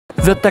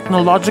The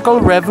technological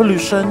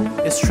revolution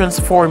is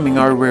transforming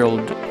our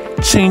world.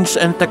 Change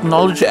and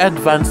technology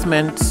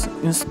advancements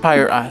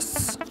inspire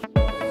us.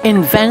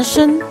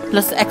 Invention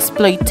plus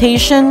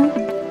exploitation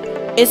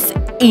is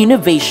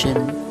innovation.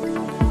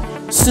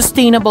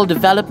 Sustainable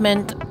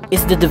development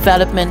is the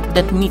development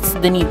that meets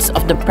the needs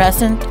of the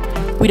present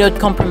without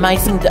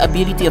compromising the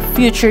ability of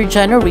future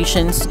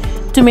generations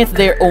to meet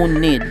their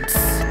own needs.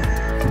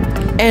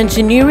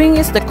 Engineering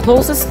is the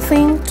closest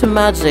thing to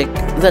magic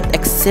that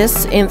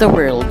exists in the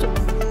world.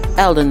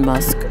 Elon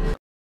Musk.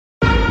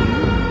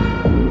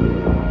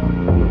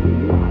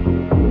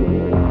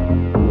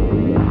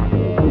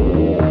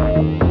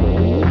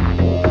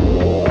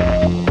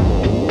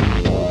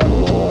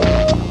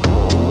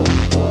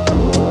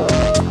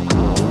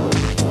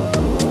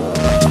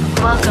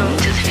 Welcome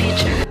to the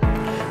future.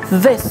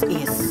 This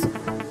is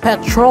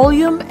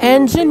Petroleum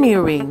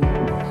Engineering,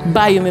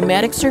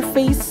 Biomimetic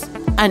Surface,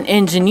 an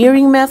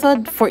engineering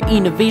method for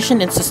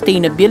innovation and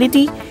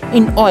sustainability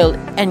in oil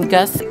and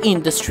gas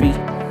industry.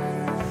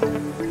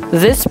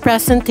 This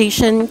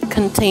presentation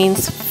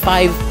contains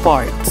 5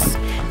 parts: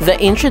 the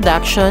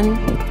introduction,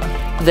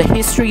 the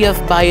history of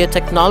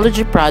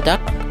biotechnology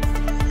product,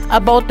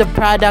 about the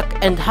product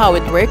and how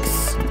it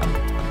works,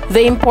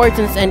 the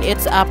importance and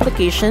its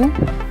application,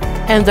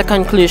 and the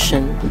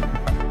conclusion.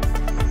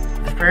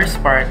 The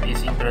first part is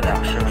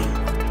introduction.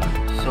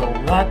 So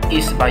what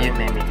is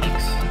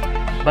biomimetics?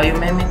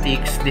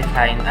 Biomimetics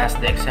defined as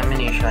the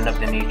examination of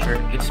the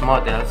nature, its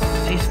models,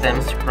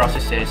 systems,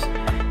 processes,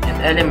 and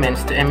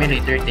elements to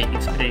emulate or take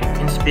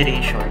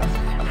inspiration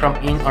from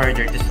in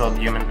order to solve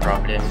human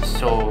problems.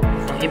 So,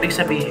 ang ibig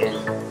sabihin,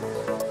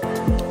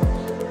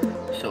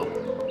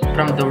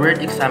 from the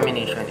word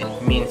examination, it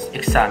means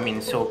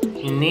examine. So,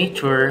 in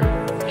nature,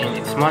 in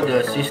its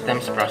models,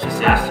 systems,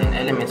 processes, and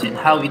elements, and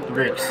how it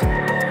works,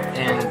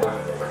 and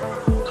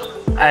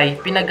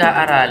ay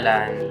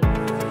pinag-aaralan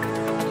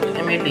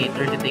emulate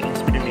or to take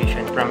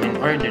inspiration from in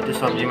order to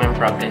solve human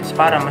problems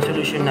para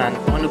masolusyonan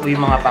kung ano po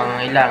yung mga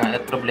pangangailangan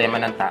at problema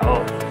ng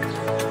tao.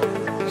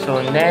 So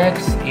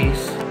next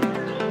is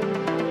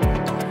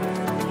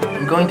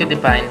I'm going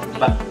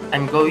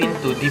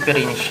to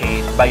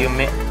differentiate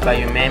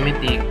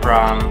biomimetic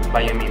from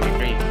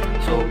biomimicry.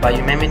 So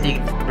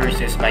biomimetic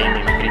versus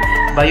biomimicry.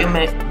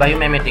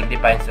 Biomimetic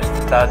defines the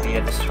study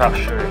of the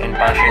structure and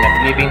function of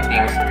living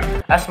things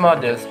as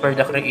models for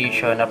the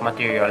creation of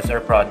materials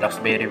or products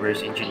by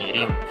reverse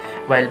engineering,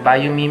 while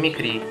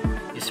biomimicry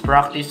is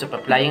practice of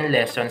applying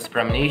lessons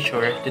from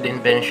nature to the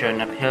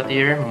invention of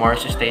healthier, more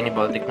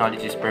sustainable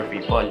technologies for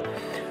people.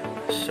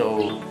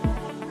 So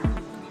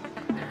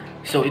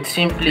it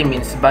simply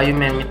means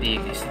biomimicry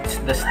is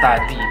the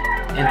study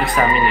and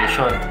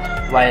examination,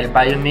 while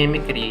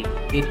biomimicry,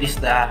 it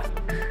is the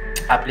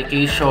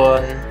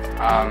application,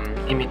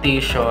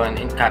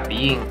 imitation, and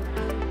copying.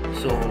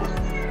 So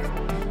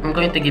I'm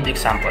going to give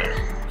example.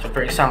 So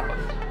for example,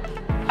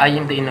 I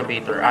am the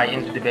innovator, I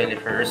am the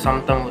developer,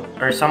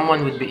 or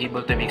someone would be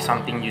able to make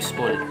something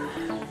useful.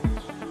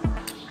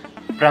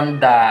 From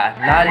the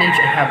knowledge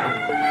I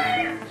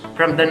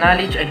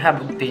have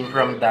obtained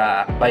from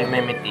the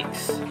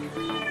biomimetics,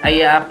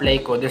 ay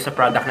i-apply ko dun sa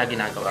product na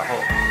ginagawa ko.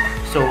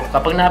 So,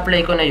 kapag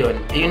na-apply ko na yun,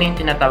 yun yung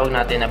tinatawag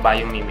natin na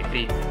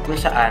biomimicry, kung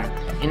saan,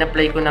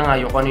 in-apply ko na nga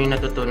yung kung ano yung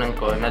natutunan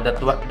ko na that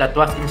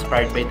was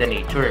inspired by the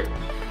nature,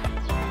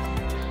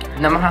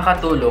 na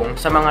makakatulong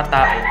sa mga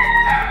tao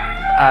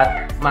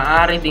at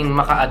maaari ding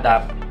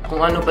maka-adapt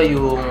kung ano ba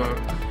yung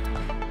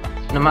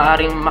na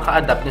maaaring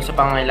maka-adapt dun sa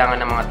pangangailangan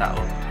ng mga tao.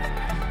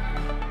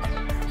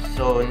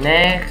 So,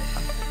 next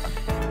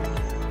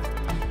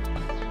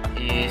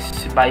is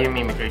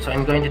biomimicry. So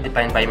I'm going to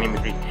define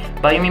biomimicry.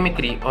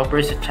 Biomimicry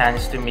offers a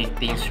chance to make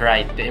things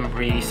right, to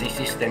embrace a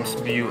system's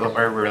view of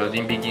our world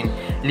and begin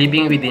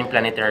living within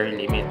planetary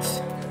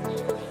limits.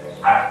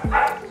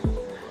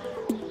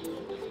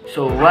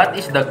 So what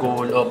is the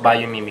goal of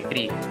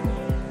biomimicry?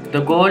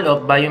 The goal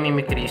of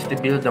biomimicry is to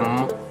build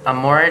a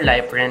more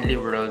life-friendly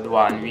world,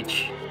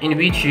 in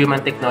which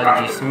human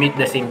technologies meet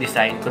the same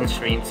design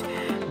constraints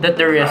that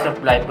the rest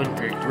of life on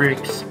Earth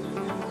works.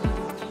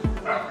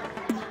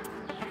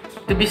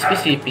 To be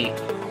specific,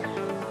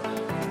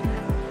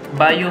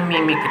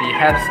 biomimicry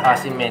helps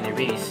us in many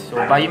ways. So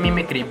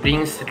biomimicry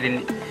brings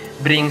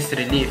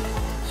relief.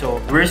 So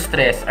we're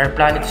stressed, our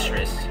planet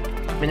stressed,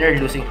 when we're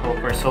losing hope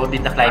for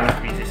solving the climate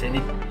crisis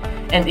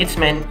and its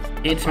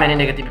many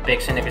negative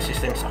effects on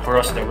ecosystems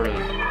across the world.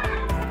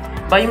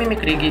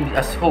 Biomimicry gives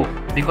us hope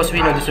because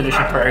we know the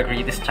solution for our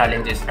greatest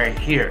challenges are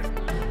here,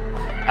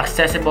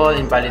 accessible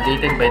and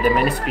validated by the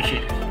many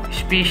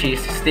species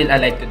still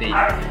alive today.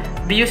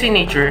 By using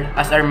nature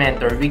as our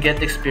mentor, we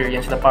get to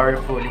experience the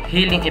powerful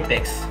healing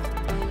effects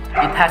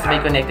it has by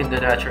connecting to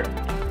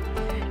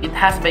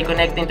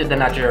the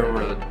natural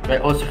world,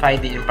 while also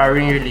finding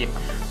empowering relief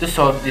to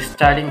solve these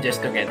challenges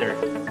together.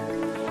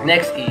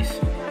 Next is,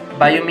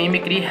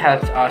 biomimicry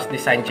helps us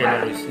design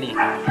generously.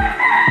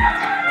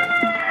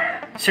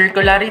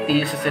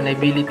 Circularity,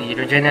 sustainability,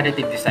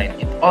 regenerative design,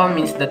 it all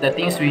means that the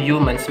things we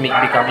humans make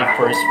become a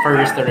force for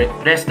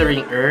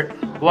restoring Earth,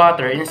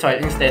 water, and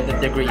soil instead of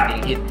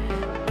degrading it.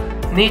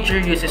 Nature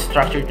uses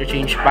structure to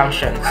change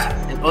functions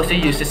and also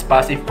uses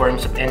passive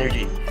forms of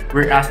energy,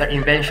 whereas our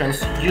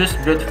inventions use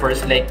brute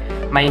force like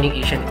mining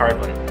ancient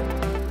carbon.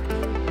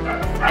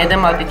 And a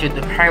multitude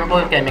of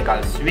harmful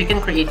chemicals, we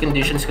can create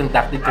conditions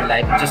conducive to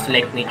life just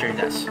like nature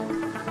does.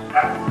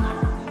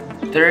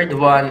 Third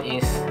one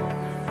is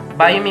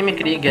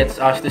biomimicry gets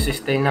us to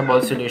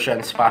sustainable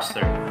solutions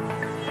faster.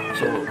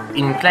 So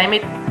in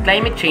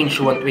climate change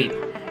won't wait.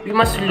 We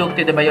must look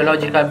to the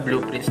biological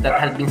blueprints that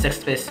have been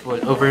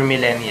successful over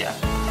millennia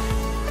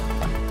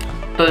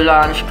to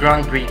launch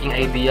groundbreaking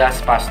ideas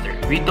faster.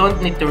 We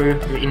don't need to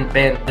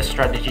reinvent the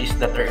strategies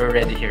that are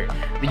already here.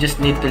 We just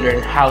need to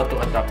learn how to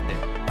adopt them.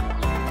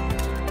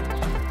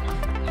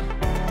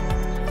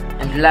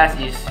 And last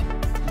is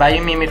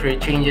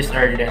biomimicry changes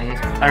our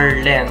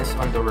lens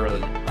on the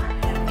world.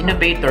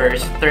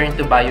 Innovators turn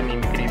to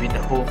biomimicry with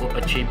the hope of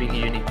achieving a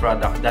unique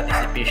product that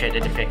is efficient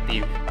and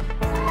effective.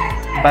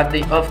 But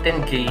they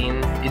often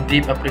gain a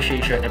deep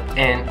appreciation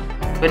and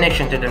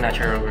connection to the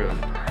natural world.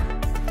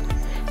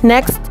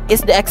 Next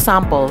is the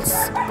examples.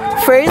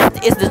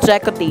 First is the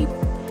Gecko tape.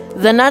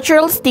 The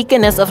natural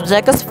stickiness of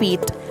Gecko's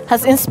feet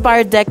has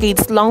inspired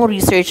decades-long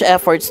research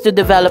efforts to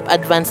develop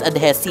advanced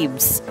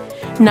adhesives.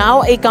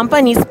 Now, a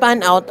company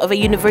spun out of a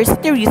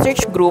university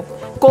research group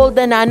called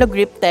the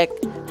NanoGrip Tech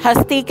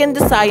has taken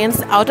the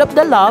science out of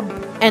the lab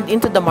and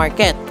into the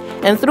market.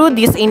 And through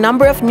this, a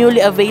number of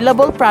newly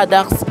available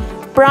products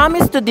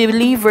promise to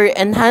deliver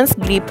enhanced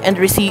grip and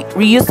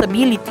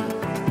reusability.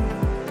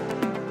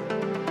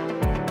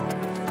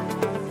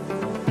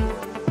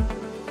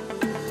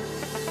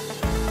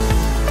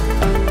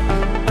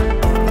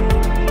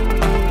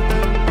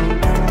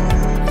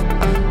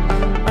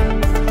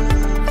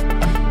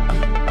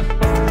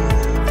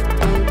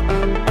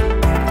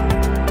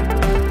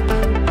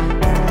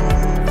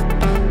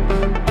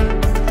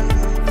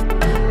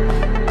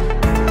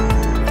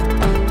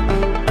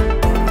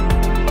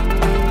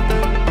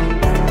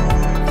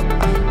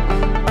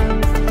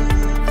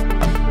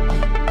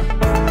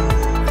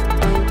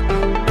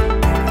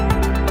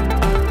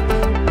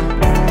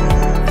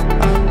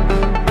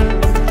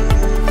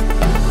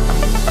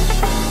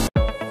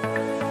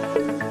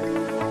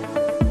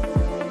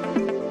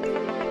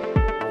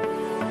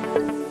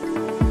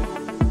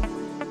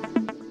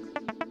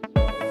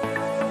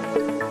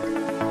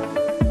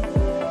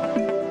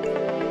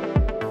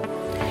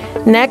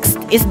 Next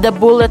is the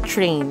bullet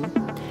train.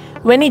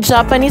 When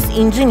Japanese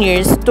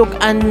engineers took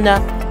on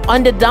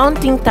the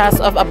daunting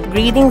task of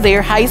upgrading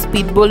their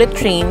high-speed bullet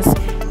trains,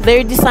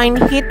 their design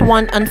hit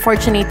one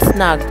unfortunate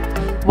snag.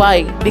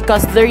 Why?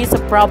 Because there is a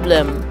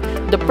problem.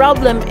 The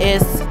problem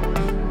is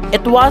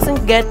it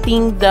wasn't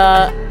getting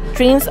the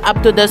trains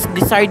up to the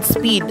desired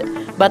speed,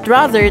 but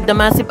rather the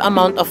massive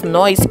amount of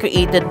noise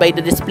created by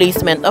the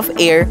displacement of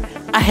air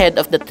ahead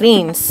of the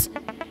trains.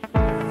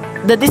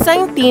 The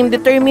design team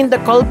determined the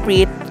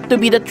culprit to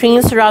be the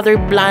train's rather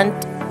blunt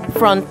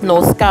front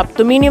nose cap.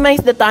 To minimize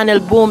the tunnel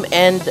boom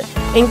and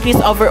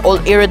increase overall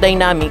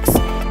aerodynamics,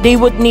 they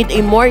would need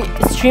a more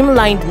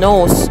streamlined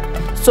nose.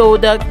 So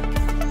the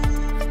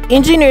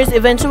engineers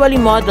eventually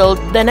modeled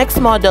the next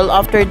model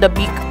after the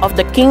beak of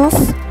the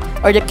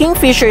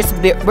kingfisher's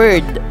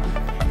bird.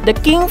 The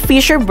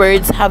kingfisher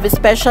birds have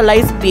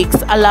specialized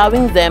beaks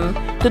allowing them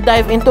to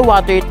dive into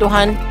water to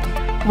hunt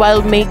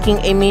while making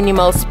a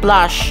minimal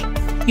splash.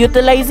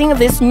 Utilizing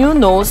this new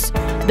nose,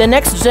 the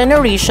next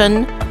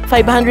generation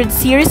 500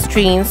 series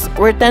trains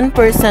were 10%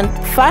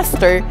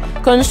 faster,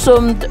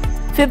 consumed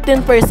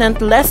 15%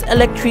 less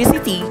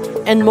electricity,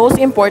 and most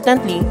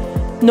importantly,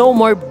 no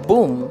more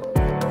boom.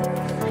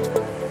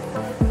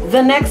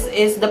 The next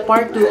is the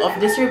part 2 of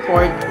this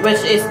report,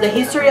 which is the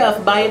history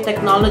of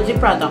biotechnology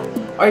product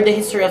or the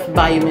history of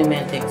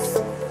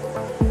biomimetics.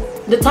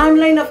 The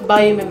timeline of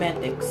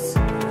biomimetics.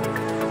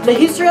 The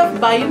history of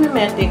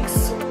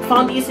biomimetics,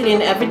 found easily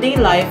in everyday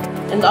life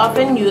and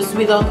often used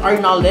without our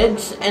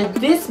knowledge, and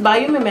this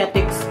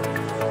biomimetics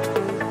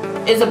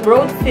is a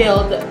broad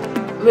field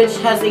which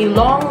has a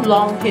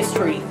long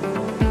history.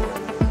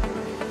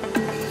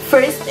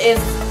 First is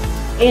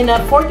in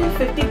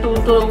 1452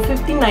 to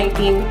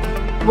 1519,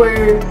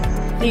 where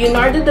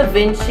Leonardo da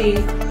Vinci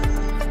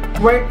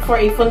worked for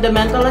a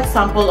fundamental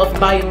example of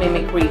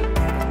biomimicry.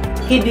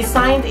 He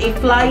designed a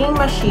flying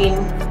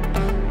machine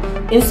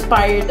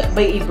inspired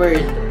by a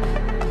bird.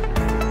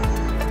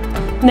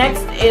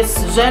 Next is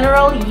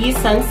General Yi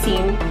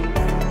Sun-sin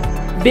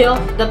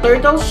built the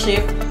turtle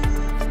ship.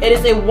 It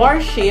is a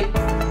warship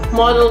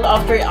modeled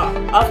after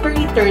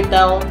a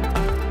turtle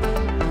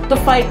to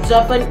fight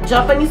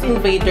Japanese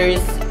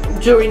invaders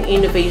during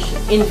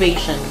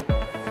invasion.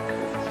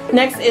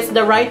 Next is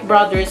the Wright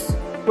brothers,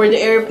 where the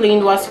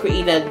airplane was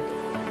created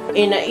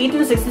in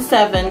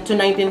 1867 to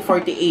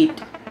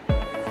 1948.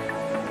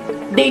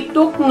 They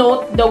took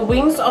note the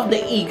wings of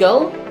the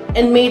eagle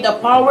and made a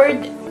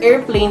powered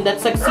airplane that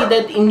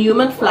succeeded in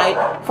human flight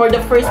for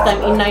the first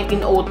time in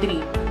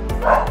 1903.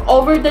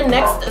 Over the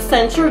next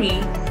century,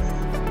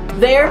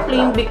 the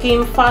airplane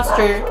became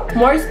faster,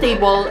 more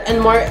stable,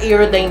 and more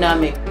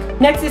aerodynamic.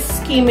 Next is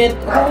Schmidt,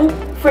 who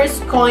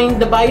first coined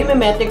the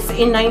biomimetics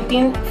in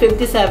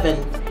 1957,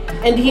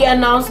 and he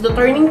announced the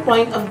turning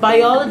point of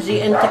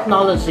biology and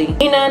technology.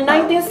 In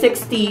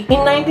 1960,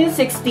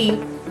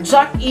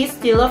 Jack E.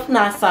 Steele of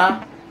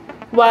NASA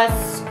was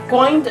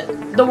coined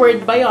the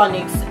word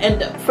bionics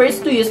and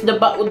first to use the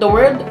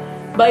word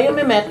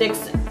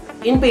biomimetics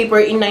in paper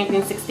in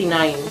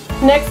 1969.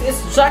 Next is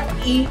Jack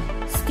E.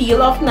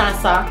 Steele of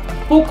NASA,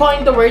 who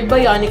coined the word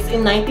bionics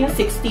in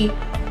 1960,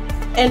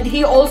 and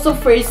he also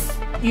first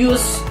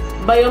used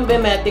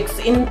biomimetics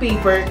in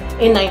paper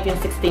in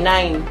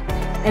 1969.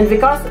 And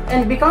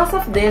because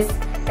of this,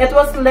 it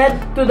was led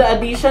to the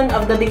addition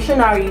of the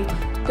dictionary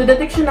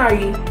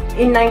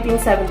in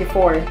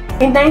 1974.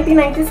 In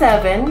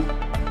 1997,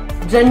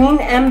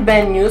 Janine M.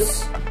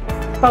 Benyus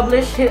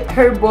published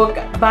her book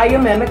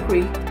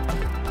Biomimicry,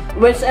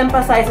 which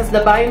emphasizes the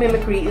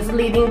biomimicry is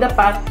leading the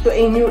path to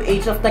a new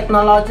age of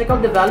technological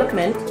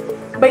development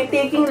by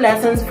taking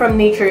lessons from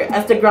nature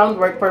as the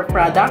groundwork for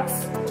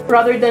products,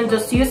 rather than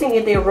just using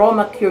it as raw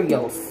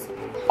materials.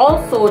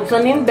 Also,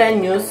 Janine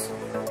Benyus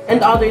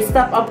and others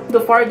step up to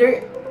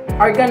further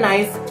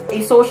organize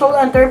a social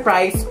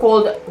enterprise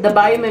called the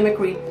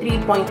Biomimicry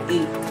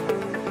 3.8.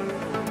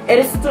 It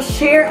is to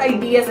share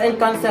ideas and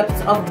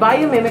concepts of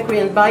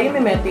biomimicry and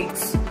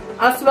biomimetics,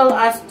 as well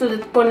as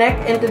to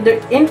connect into the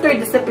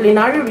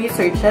interdisciplinary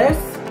researchers,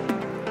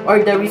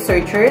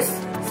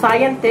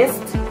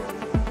 scientists,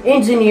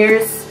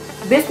 engineers,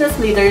 business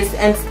leaders,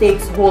 and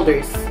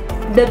stakeholders.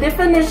 The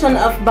definition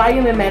of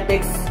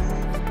biomimetics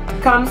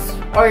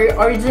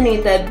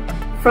originated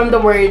from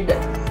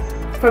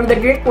the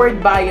Greek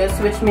word bios,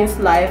 which means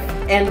life,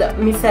 and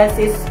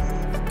mimesis,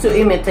 to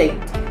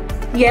imitate.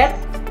 Yet,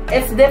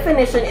 its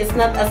definition is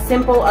not as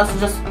simple as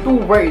just two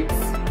words.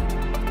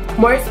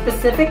 More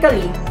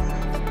specifically,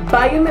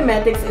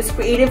 biomimetics is a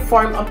creative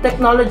form of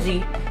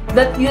technology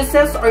that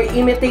uses or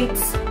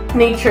imitates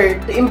nature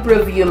to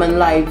improve human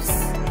lives.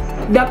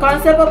 The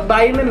concept of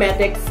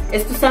biomimetics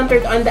is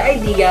centered on the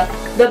idea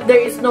that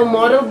there is no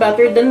model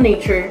better than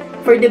nature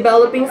for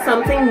developing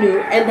something new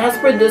and has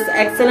produced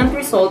excellent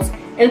results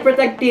in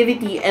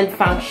productivity and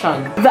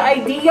function. The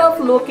idea of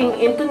looking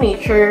into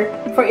nature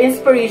for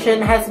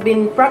inspiration has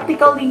been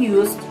practically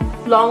used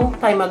long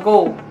time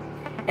ago,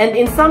 and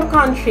in some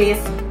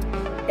countries,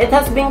 it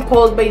has been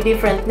called by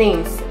different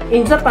names.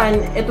 In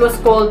Japan, it was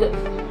called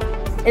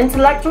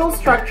intellectual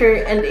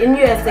structure, and in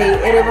USA,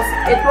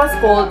 it was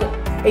called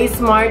a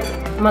smart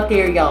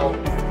material.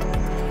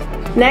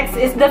 Next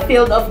is the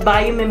field of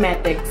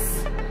biomimetics.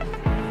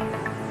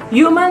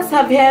 Humans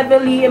have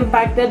heavily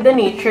impacted the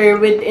nature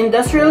with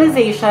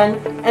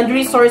industrialization and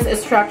resource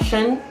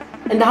extraction,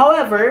 and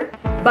however,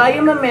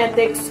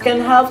 biomimetics can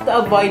help to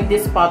avoid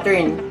this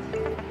pattern.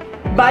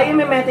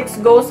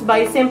 Biomimetics goes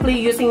by simply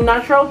using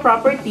natural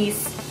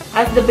properties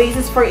as the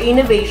basis for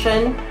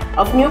innovation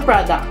of new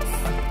products.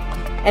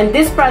 And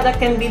this product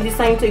can be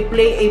designed to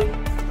play a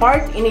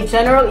part in a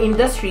general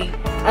industry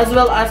as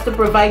well as to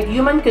provide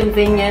human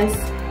convenience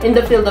in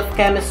the field of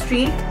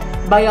chemistry,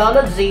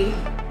 biology,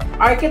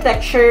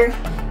 architecture,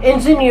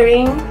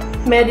 engineering,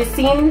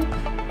 medicine,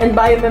 and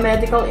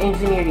biomedical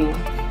engineering.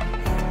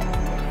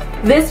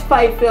 These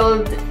five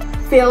fields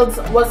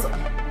was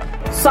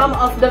some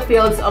of the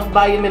fields of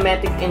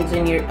biomimetics.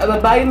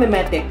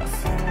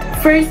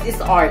 First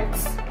is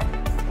arts.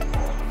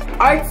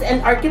 Arts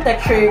and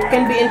architecture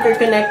can be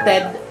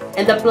interconnected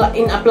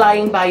in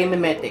applying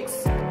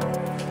biomimetics.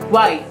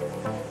 Why?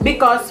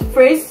 Because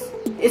first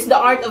is the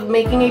art of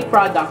making a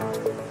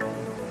product,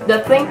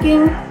 the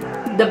thinking,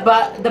 the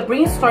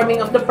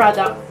brainstorming of the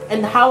product,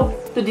 and how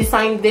to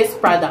design this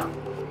product.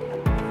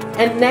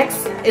 And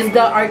next is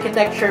the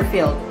architecture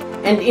field.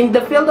 And in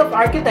the field of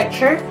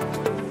architecture,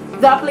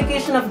 the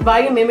application of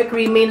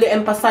biomimicry mainly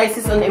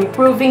emphasizes on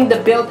improving the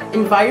built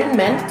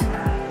environment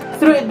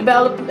through the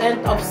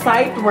development of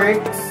site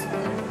works,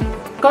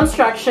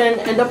 construction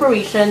and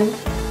operation,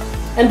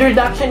 and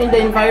reduction in the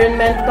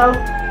environmental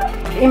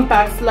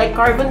impacts like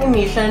carbon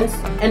emissions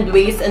and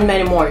waste, and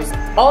many more.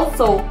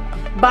 Also,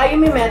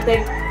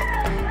 biomimetic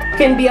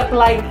can be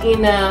applied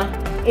in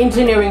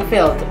engineering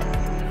field.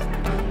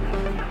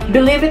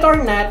 Believe it or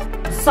not,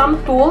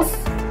 some tools,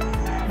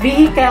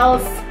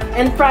 vehicles,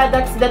 and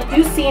products that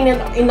you see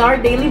in our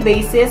daily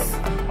basis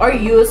or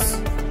use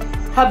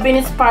have been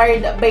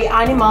inspired by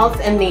animals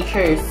and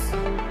natures.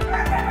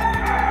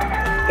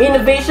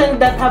 Innovation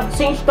that have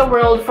changed the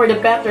world for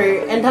the better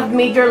and have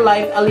made your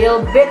life a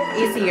little bit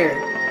easier.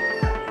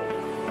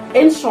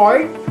 In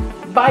short,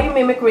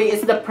 biomimicry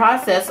is the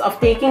process of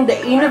taking the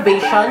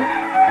innovation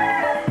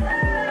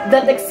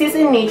that exists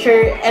in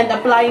nature and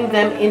applying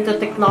them into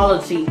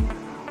technology.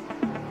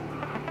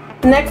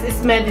 Next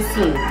is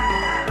medicine.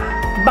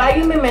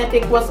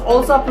 Biomimetic was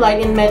also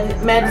applied in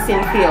medicine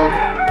field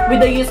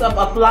with the use of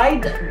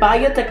applied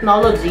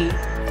biotechnology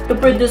to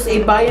produce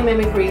a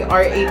biomimicry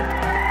or a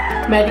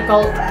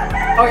medical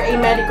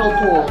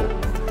tool.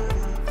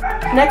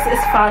 Next is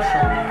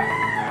fashion.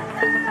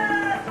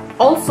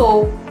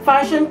 Also,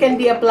 fashion can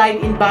be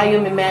applied in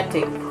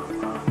biomimetic.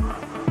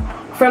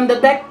 From the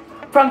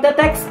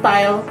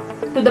textile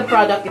to the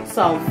product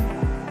itself,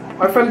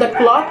 or from the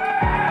cloth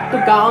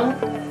to gown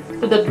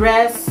to the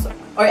dress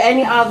or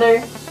any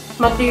other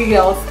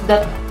materials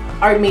that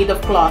are made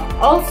of cloth.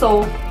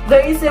 Also,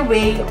 there is a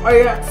way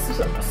or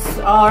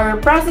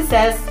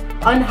processes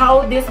on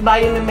how this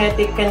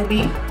biomimetic can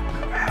be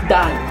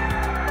done.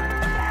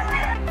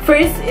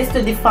 First is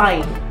to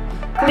define.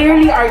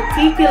 Clearly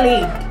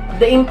articulate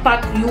the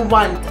impact you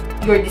want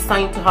your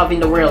design to have in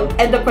the world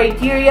and the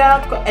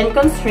criteria and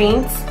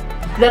constraints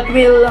that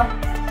will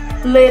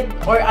lead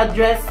or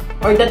address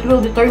or that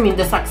will determine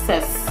the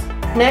success.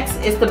 Next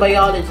is to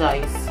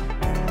biologize.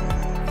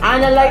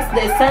 Analyze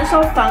the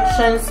essential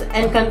functions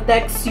and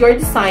context your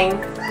design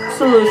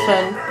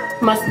solution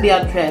must be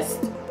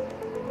addressed.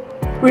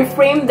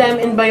 Reframe them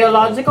in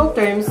biological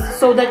terms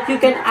so that you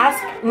can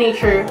ask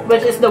nature,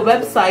 which is the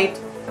website,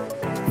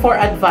 for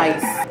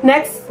advice.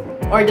 Next,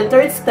 or the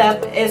third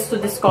step, is to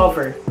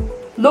discover.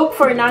 Look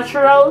for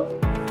natural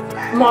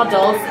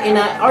models in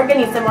an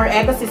organism or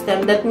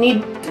ecosystem that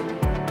need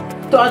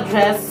to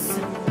address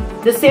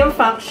the same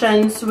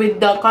functions with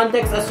the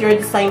context as your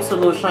design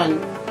solution.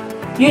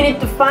 You need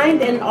to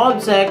find an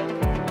object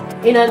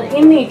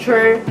in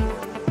nature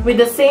with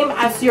the same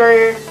as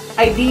your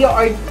idea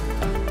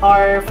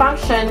or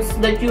functions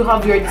that you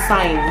have your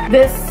design.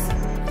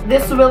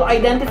 This will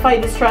identify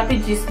the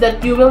strategies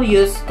that you will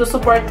use to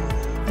support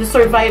the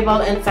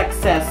survival and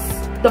success.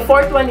 The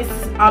fourth one is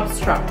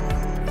abstract.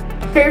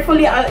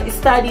 Carefully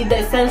study the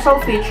essential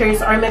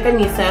features or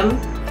mechanisms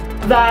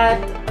that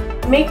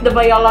make the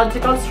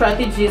biological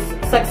strategies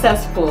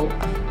successful.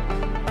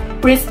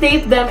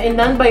 Restate them in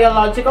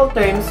non-biological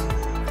terms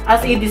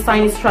as a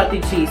design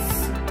strategies.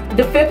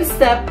 The fifth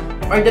step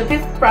or the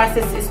fifth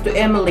process is to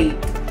emulate.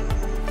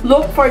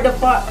 Look for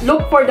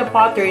the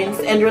patterns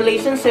and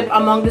relationship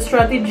among the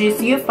strategies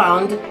you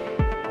found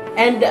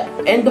and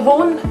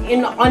hone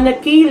in on a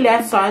key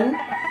lesson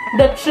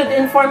that should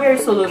inform your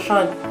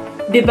solution.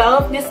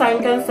 Develop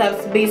design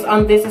concepts based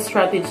on these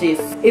strategies.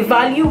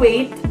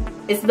 Evaluate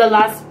is the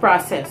last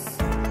process.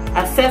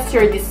 Assess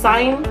your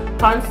design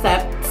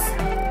concepts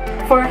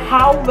for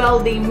how well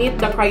they meet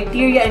the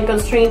criteria and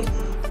constraints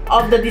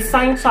of the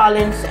design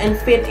challenge and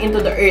fit into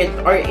the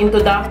earth or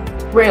into the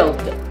world.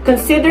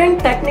 Considering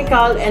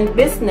technical and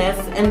business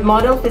and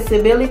model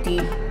feasibility,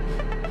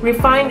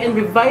 refine and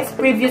revise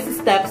previous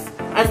steps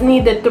as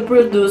needed to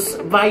produce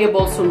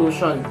viable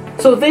solution.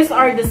 So these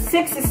are the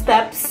 6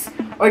 steps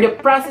or the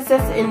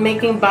processes in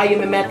making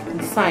biomimetic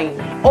design.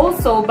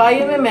 Also,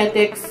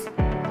 biomimetics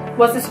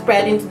was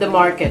spread into the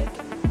market.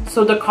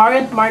 So the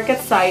current market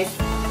size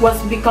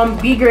was become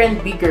bigger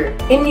and bigger.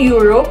 In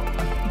Europe,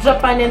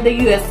 Japan, and the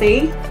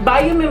USA,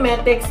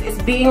 biomimetics is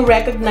being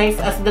recognized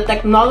as the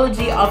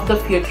technology of the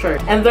future,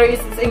 and there is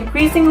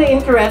increasingly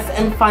interest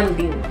and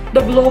funding.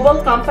 The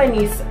global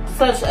companies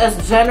such as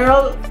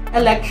General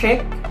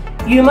Electric,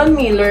 Human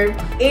Miller,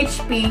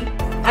 HP,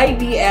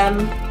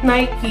 IBM,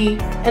 Nike,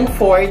 and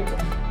Ford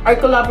are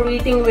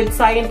collaborating with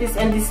scientists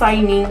and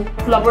designing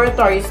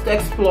laboratories to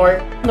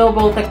explore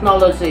novel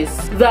technologies.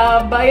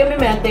 The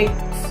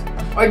biomimetics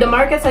or the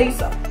market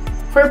size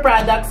for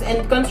products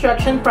and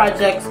construction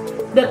projects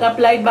that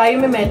applied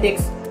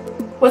biomimetics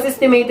was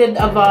estimated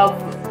above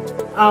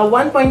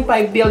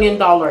 $1.5 billion.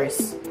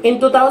 In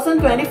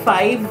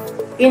 2025,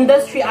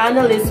 industry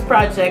analysts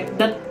project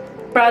that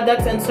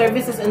products and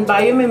services in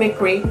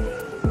biomimicry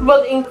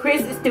will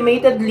increase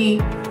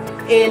estimatedly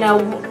in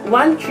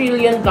 $1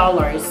 trillion.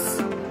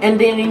 And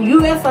then in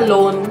US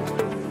alone,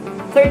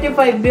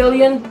 $35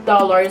 billion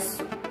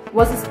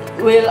will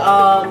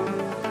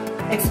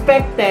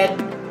expected,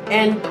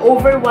 and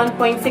over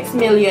 1.6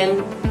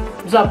 million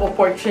job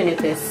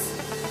opportunities.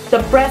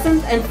 The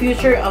present and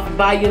future of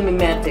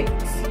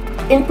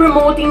biomimetics. In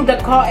promoting the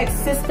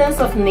coexistence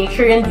of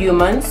nature and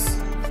humans,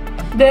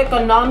 the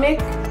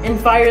economic,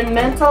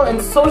 environmental, and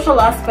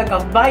social aspect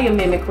of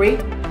biomimicry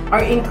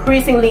are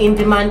increasingly in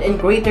demand, and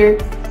greater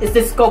is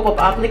the scope of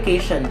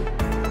application.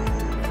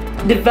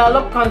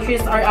 Developed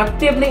countries are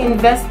actively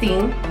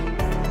investing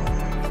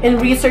in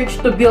research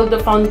to build the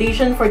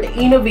foundation for the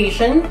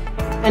innovation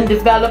and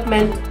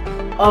development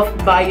of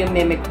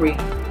biomimicry.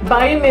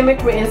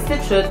 Biomimicry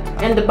Institute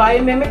and the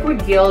Biomimicry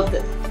Guild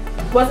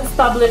was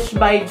established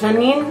by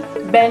Janine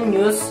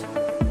Benyus,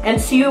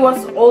 and she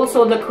was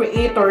also the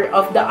creator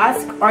of the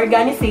Ask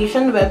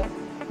Organization the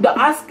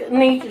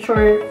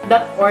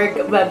AskNature.org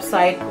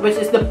website, which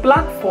is the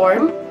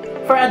platform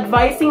for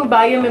advising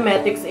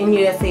biomimetics in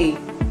USA.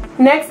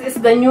 Next is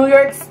the New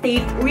York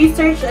State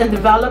Research and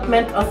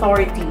Development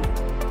Authority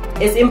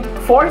is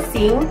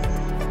enforcing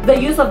the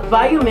use of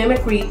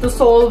biomimicry to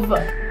solve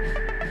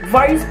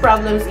various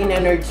problems in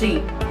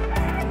energy.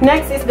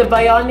 Next is the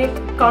Bionic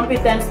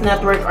Competence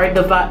Network or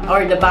the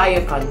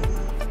BioCon.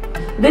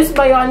 This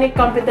Bionic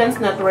Competence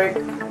Network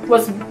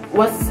was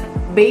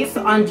based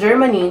on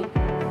Germany,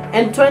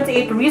 and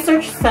 28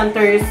 research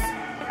centers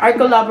are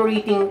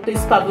collaborating to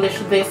establish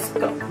this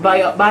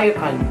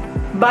BioCon.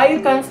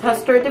 BioCon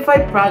has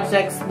 35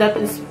 projects that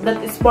is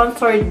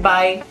sponsored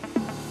by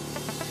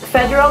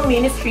Federal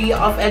Ministry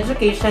of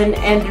Education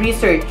and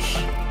Research.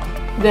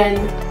 Then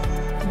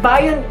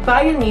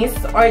BIONIS,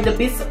 or the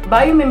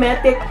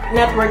Biomimetic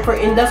Network for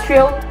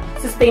Industrial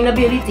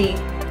Sustainability,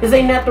 is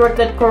a network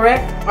that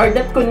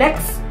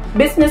connects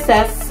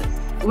businesses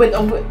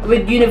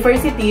with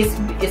universities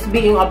is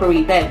being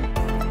operated.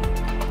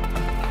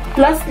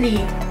 Lastly,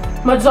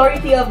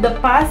 majority of the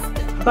past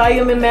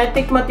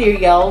biomimetic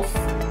materials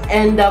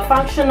and the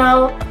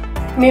functional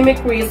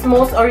mimicries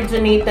most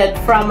originated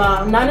from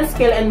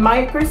nanoscale and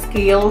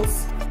microscale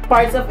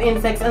parts of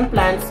insects and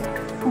plants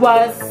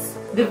was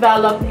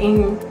developed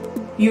in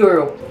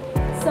Europe.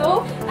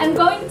 So, I'm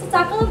going to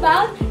talk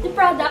about the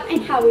product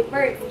and how it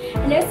works.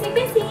 And as you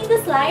can see in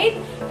the slide,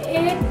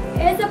 it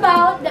is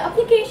about the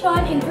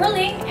application in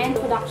drilling and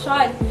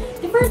production.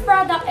 The first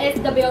product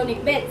is the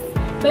Bionic Bits.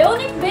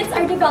 Bionic Bits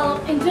are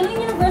developed in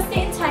Jilin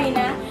University in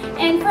China,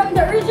 and from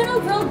the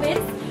original drill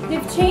bits,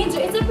 they've changed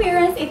its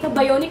appearance into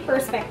bionic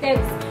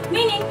perspectives,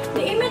 meaning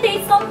they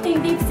imitate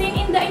something they've seen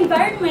in the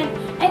environment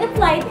and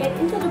applied it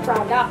into the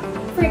product.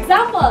 For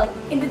example,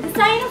 in the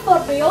design of a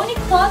bionic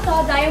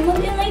Toto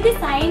diamond inlay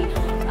design,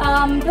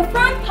 the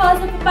front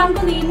paws of a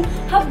pangolin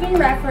have been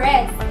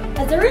referenced.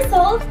 As a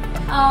result,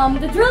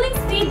 the drilling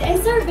speed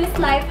and service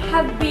life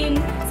have been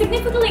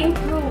significantly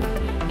improved.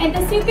 And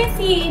as you can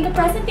see in the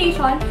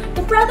presentation,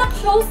 the product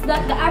shows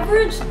that the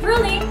average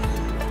drilling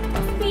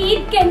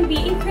speed can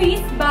be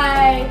increased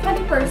by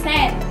 20%.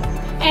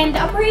 And the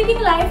operating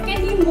life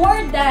can be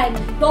more than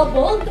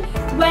doubled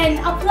when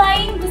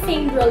applying the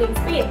same drilling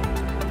speed.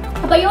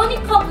 A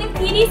bionic coupling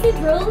PDC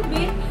drill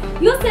bit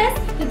uses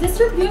the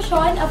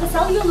distribution of a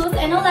cellulose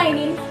and a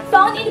lining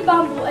found in the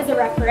bamboo as a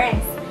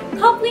reference,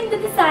 coupling the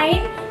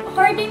design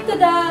according to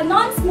the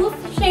non-smooth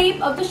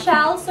shape of the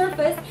shell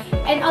surface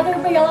and other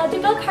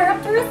biological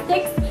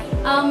characteristics.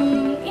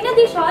 In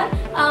addition,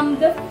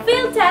 the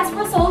field test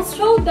results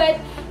show that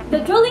the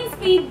drilling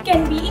speed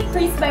can be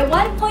increased by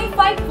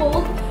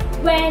 1.5-fold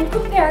when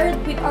compared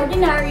with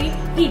ordinary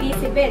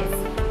PDC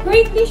bits,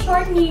 greatly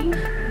shortening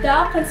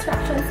the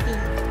construction speed.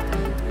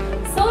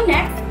 So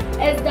next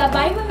is the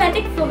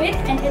biomimetic fluid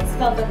and its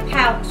velvet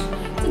pouch.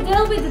 To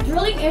deal with the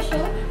drilling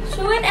issue,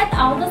 Schuen et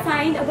al.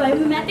 Designed a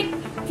biomimetic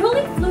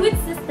drilling fluid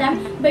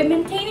system by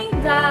maintaining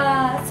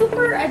the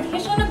super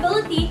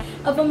adhesionability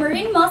of a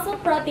marine muscle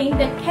protein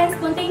that can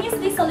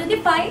spontaneously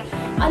solidify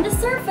on the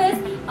surface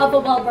of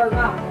a bulbar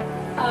rock,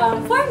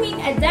 forming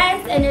a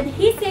dense and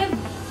adhesive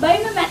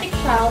biomimetic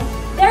shell,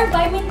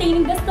 thereby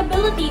maintaining the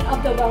stability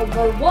of the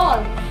bulbar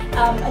wall.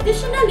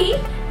 Additionally,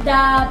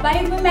 the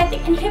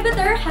biomimetic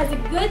inhibitor has a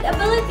good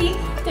ability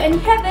to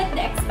inhibit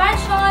the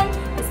expansion,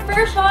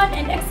 dispersion,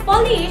 and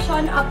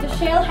exfoliation of the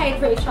shale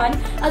hydration,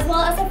 as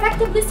well as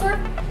effectively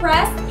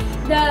suppress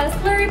the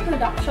slurry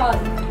production.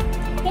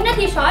 In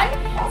addition,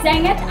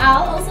 Zhang et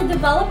al. Also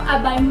developed a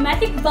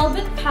biomimetic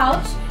velvet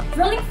pouch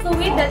drilling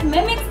fluid that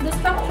mimics the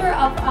structure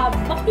of a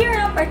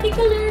bacterium,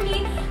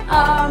 particularly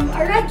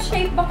a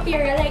red-shaped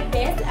bacteria like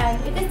this,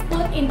 and it is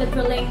put in the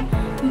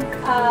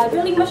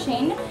drilling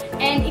machine,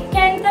 and it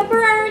can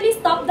temporarily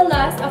stop the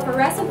loss of a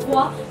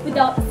reservoir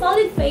without a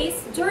solid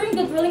phase during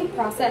the drilling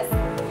process.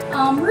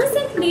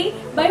 Recently,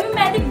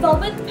 biomimetic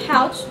velvet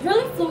pouch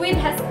drilling fluid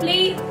has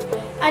played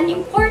an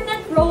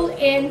important role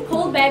in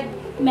coal bed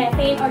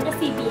methane, or the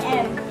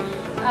CBM,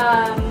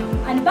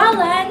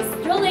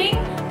 unbalanced drilling,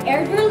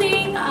 air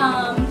drilling,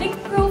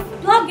 leak-proof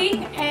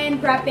plugging,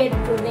 and rapid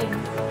drilling.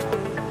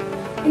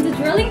 In the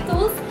drilling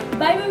tools,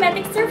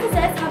 biomimetic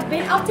surfaces have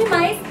been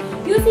optimized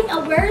using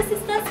a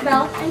wear-resistance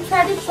belt and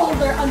threaded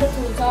shoulder on the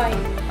tool joint.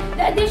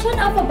 The addition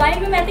of a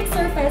biomimetic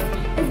surface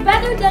is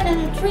better than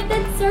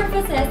untreated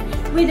surfaces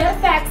with the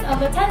effects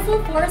of a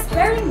tensile force,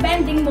 bearing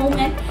bending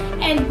moment,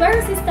 and wear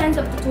resistance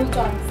of the tool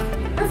joints.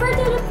 Refer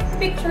to the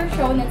picture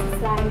shown in the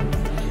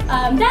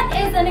slide.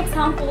 That is an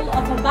example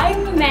of a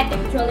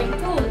biomimetic drilling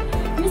tool.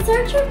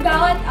 Researcher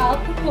Gao et al.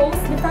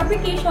 Proposed the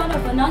fabrication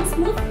of a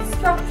non-smooth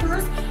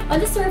structures on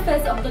the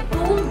surface of the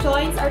tool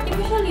joints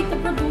artificially to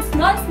produce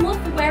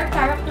non-smooth wear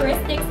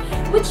characteristics,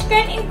 which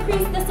can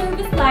increase the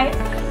service life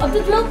of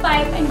the drill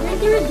pipe and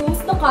greatly reduce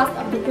the cost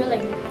of the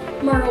drilling.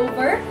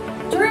 Moreover,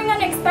 during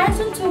an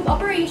expansion tube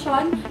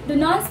operation, the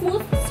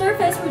non-smooth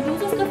surface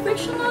reduces the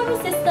frictional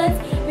resistance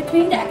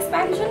between the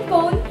expansion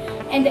cone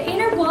and the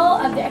inner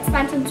wall of the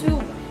expansion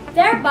tube,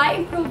 thereby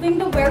improving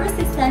the wear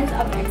resistance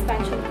of the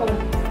expansion cone.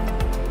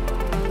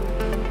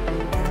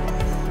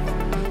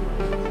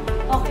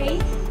 Okay,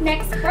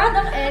 next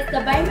product is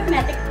the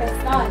biomimetic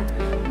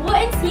piston. Wu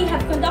and Xi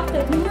have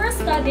conducted numerous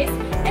studies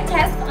and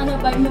tests on a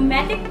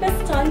biomimetic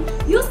piston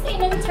used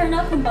in an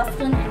internal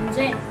combustion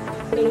engine.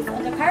 Based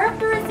on the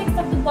characteristics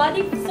of the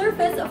body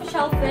surface of a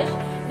shellfish,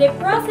 they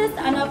processed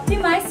an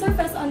optimized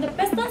surface on the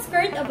piston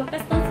skirt of a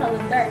piston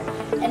cylinder.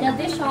 In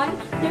addition,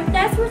 their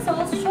test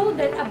results show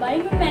that a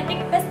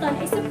biomimetic piston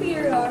is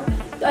superior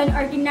to an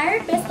ordinary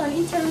piston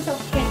in terms of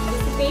heat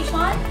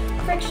dissipation,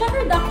 friction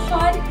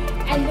reduction,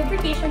 and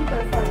lubrication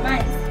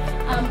performance.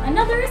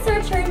 Another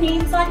researcher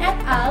named Sun et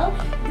al.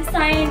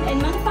 Designed and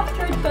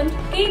manufactured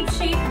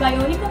concave-shaped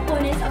bionic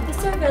components of the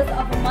surface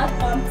of a mud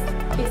pump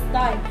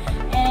piston.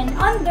 And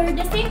under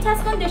the same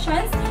test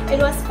conditions, it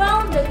was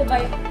found that the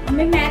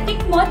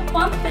biomimetic mud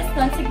pump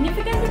piston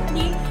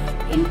significantly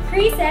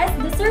increases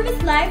the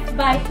service life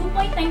by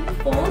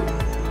 2.9-fold.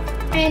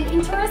 And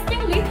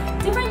interestingly,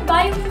 different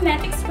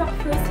biomimetic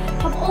structures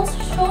have also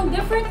shown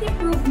different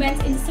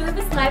improvements in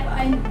service life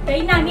and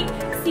dynamic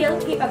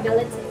seal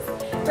capabilities.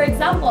 For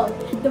example,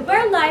 the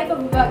wear life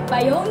of a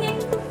bionic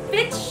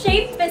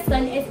pitch-shaped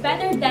piston is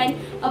better than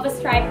of a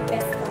striped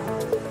piston.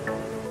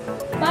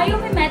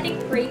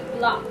 Biomimetic brake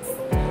blocks.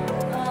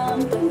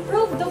 To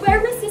improve the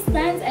wear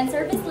resistance and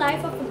service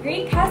life of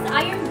gray cast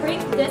iron brake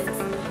discs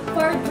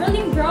for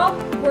drilling job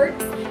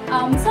works,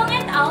 Song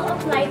et al.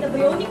 Applied the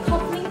bionic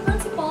coupling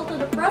principle to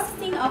the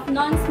processing of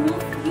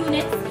non-smooth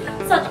units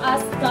such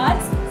as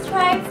dots,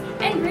 stripes,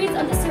 and grids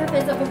on the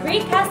surface of a gray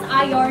cast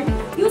iron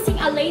using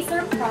a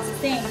laser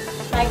processing.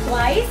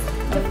 Likewise,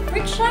 the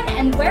friction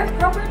and wear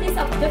properties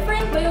of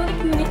different bionic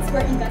units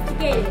were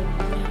investigated.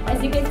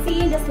 As you can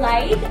see in the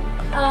slide,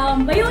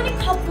 bionic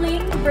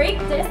coupling brake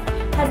disc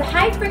has a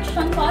high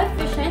friction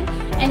coefficient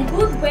and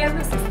good wear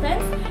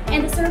resistance,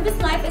 and the service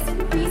life is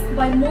increased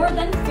by more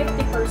than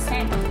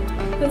 50%.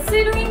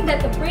 Considering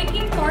that the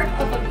braking torque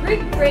of a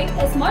grid brake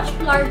is much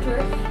larger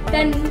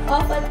than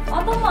of an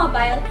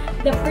automobile,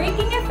 the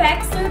braking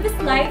effect, service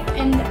life,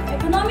 and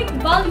economic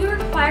value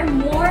require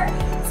more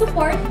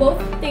support both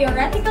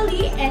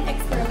theoretically and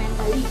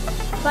experimentally.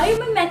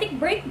 Biomimetic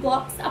brake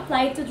blocks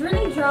applied to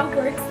drilling job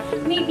works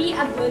may be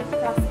a good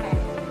prospect.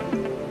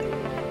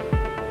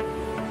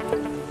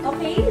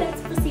 Okay,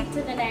 let's proceed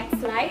to the next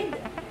slide.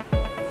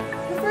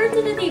 Refer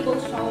to the table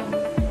shown.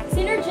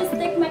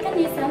 Synergistic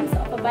mechanisms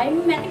of a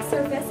biomimetic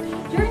surface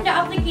during the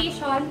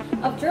application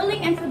of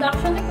drilling and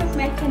production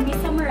equipment can be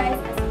summarized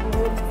as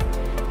follows.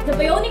 The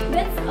bionic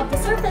bits of the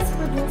surface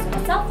produce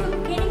a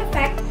self-lubricating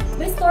effect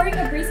by storing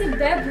abrasive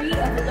debris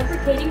of the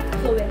lubricating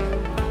fluid.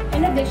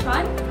 In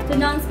addition, the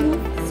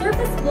non-smooth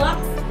surface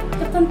blocks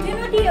the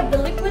continuity of the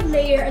liquid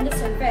layer on the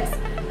surface,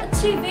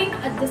 achieving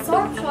a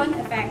desorption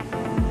effect.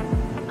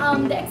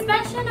 The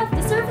expansion of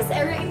the surface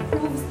area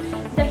improves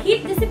the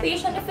heat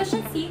dissipation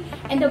efficiency,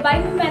 and the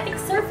biomimetic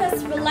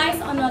surface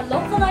relies on a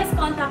localized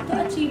contact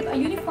to achieve a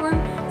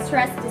uniform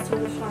stress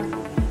distribution.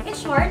 In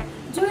short,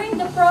 during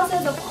the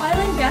process of oil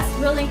and gas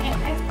drilling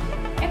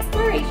and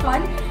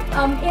exploration,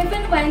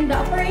 even when the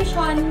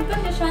operation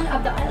condition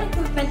of the oil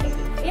equipment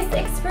is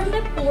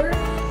extremely poor,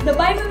 the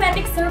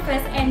biomimetic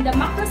surface and the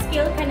macro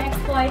scale can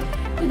exploit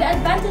to the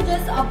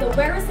advantages of the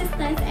wear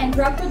resistance and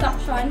drug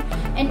reduction,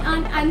 and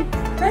an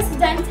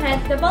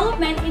unprecedented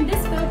development in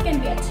this field can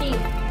be achieved.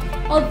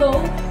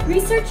 Although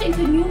research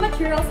into new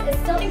materials is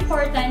still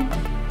important,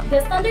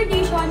 the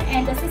standardization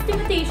and the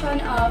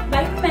systematization of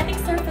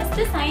biomimetic surface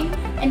design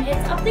and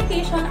its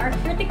application are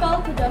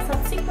critical to the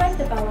subsequent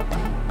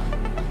development.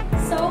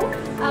 So,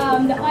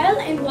 the oil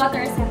and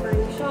water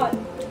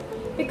separation.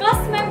 Because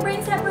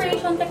membrane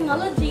separation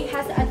technology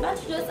has the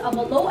advantages of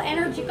a low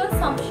energy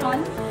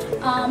consumption,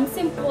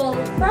 simple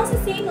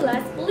processing,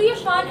 less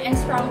pollution, and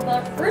strong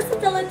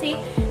versatility,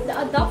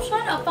 the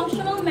adoption of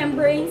functional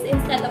membranes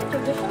instead of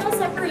traditional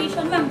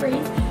separation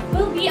membranes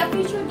will be a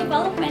future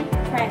development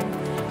trend.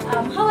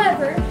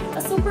 However,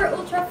 a super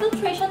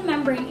ultrafiltration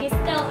membrane is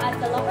still at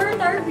the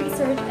laboratory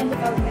research and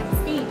development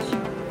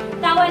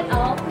stage. Tao et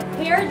al.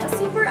 Prepared a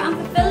super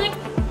amphiphilic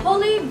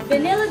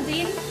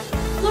polyvinylidene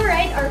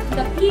fluoride, or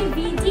the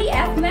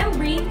PVDF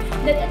membrane,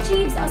 that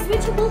achieves a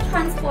switchable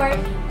transport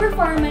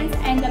performance,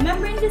 and the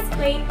membrane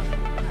displays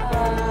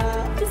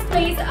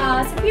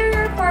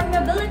superior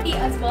permeability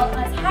as well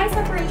as high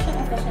separation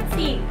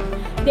efficiency.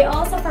 They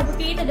also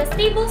fabricated a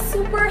stable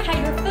super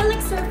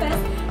hydrophilic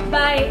surface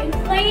by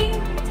inflating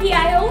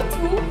TiO2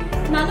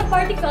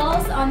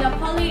 nanoparticles on the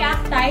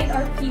polyactide,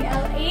 or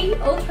PLA,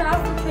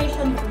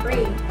 ultrafiltration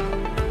membrane.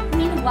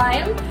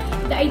 Meanwhile,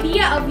 the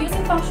idea of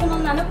using functional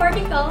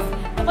nanoparticles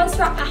to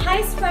construct a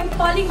high-strength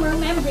polymer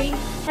membrane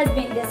has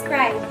been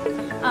described.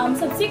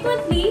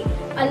 Subsequently,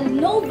 a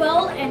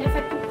novel and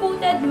effective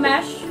coated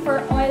mesh for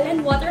oil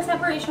and water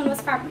separation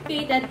was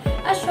fabricated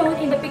as shown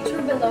in the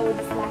picture below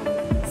the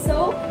slide.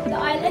 So, the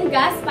oil and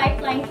gas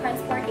pipeline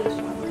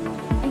transportation.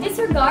 In this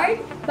regard,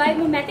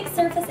 biomimetic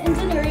surface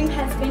engineering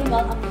has been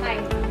well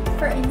applied.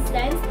 For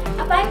instance,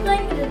 a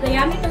pipeline with a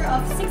diameter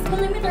of 6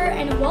 mm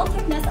and a wall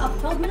thickness of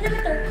 12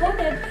 mm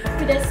coated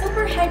with a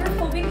super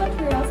hydrophobic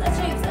materials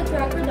achieves a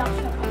drag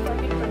reduction of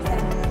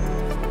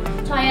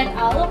 40%. Chai et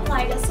al.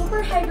 Applied a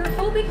super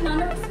hydrophobic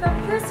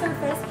nanostructure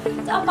surface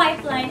to a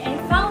pipeline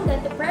and found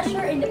that the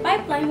pressure in the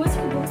pipeline was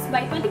reduced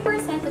by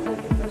 20% to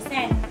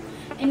 30%.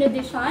 In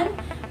addition,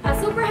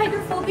 a super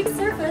hydrophobic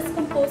surface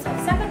composed of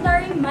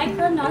secondary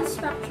micro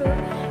non-structure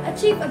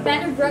achieved a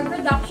better drag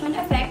reduction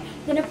effect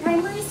than a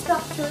primary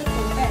structure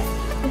surface.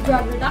 The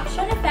drag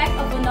reduction effect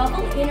of a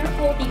novel inner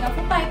coating of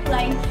a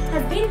pipeline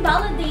has been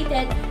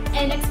validated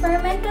and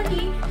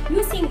experimentally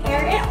using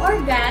air or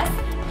gas,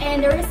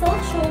 and the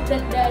results showed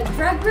that the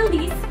drag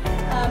release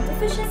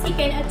efficiency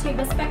can achieve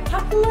a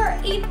spectacular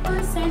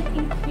 8%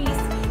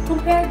 increase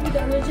compared with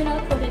the original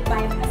coated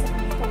pipe as a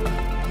control.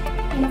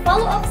 In a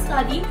follow-up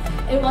study,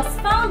 it was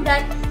found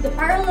that the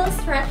parallel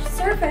stretch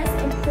surface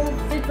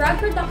improved the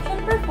drug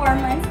reduction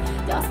performance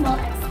to a small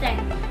extent,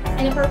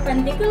 and the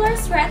perpendicular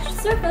stretch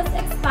surface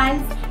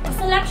expands the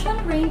selection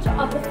range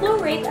of the flow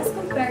rate as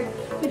compared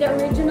with the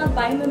original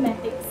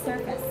biomimetic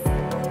surface.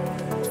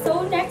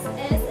 So next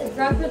is a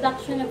drug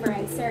reduction of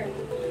ricer.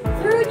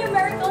 Through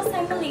numerical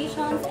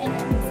simulations and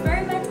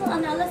experimental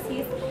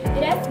analysis,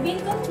 it has been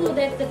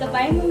concluded that the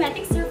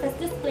biomimetic surface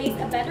displays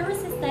a better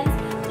resistance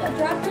to a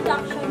drug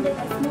reduction than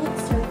a smooth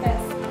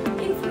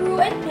surface. In through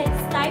and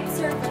pits type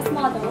surface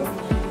models,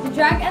 the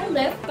drag and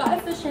lift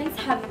coefficients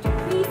have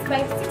decreased by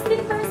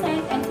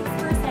 16% and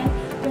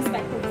 6%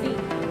 respectively.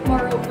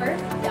 Moreover,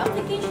 the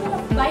application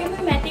of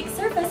biomimetic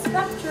surface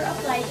structure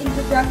applied in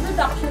the drug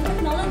reduction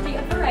technology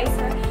of the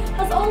ricer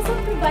has also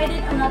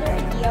provided another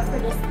idea for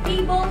the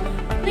stable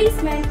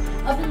placement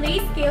of the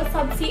lay-scale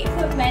subsea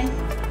equipment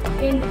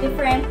in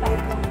different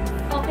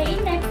pipelines. Okay,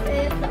 next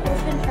is the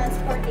ocean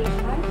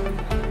transportation.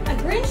 A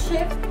green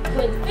ship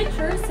with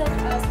features such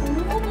as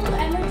renewable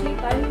energy,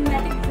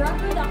 biomimetic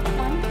drug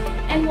reduction,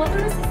 and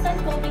water-resistant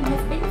coating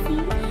has been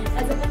seen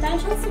as a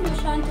potential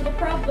solution to the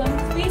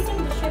problems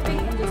facing the shipping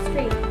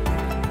industry.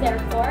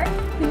 Therefore,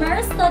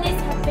 numerous studies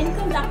have been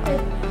conducted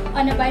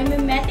on a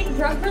biomimetic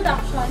drug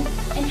reduction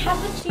and have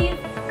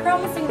achieved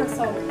promising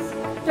results.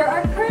 There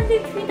are currently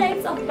 3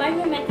 types of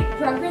biomimetic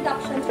drug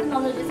reduction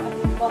technologies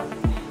available.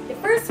 The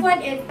first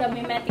one is the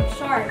mimetic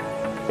shard,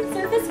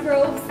 surface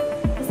grooves.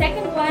 The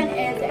second one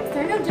is the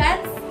external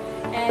jets,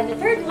 and the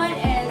third one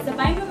is the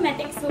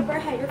biomimetic super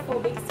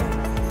hydrophobic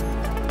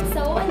surface.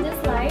 So in this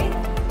slide,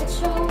 it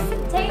shows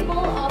a table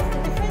of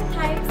the different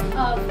types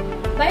of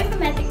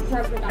biomimetic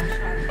drug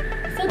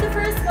reduction. So the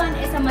first one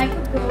is a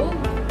microgroove,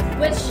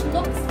 which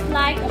looks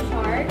like a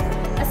shard,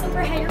 a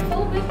super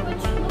hydrophobic,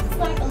 which looks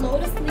like a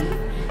lotus leaf,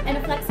 and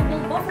a flexible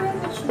buffer,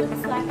 which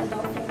looks like a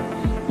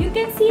dolphin. You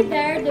can see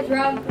there the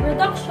drug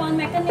reduction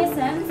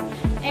mechanisms,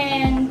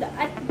 and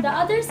at the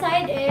other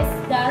side is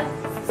the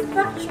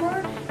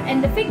structure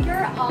and the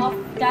figure of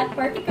that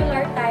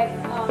particular type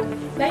of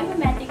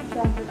biomimetic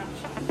drug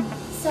reduction.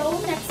 So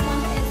next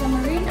one is the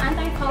marine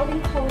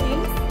anti-fouling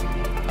coatings.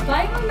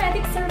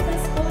 Biomimetic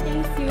surface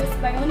coatings use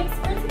Bionics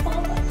principle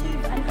to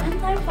achieve an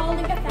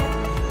anti-fouling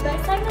effect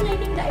by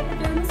simulating the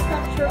epidermis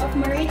structure of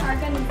marine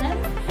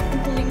organisms,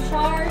 including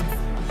sharks,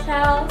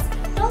 shells,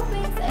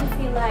 dolphins, and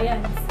sea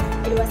lions.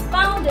 It was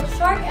found that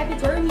shark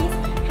epidermis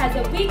has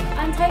a weak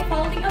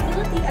anti-fouling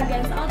ability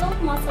against adult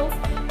mussels,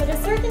 with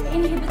a certain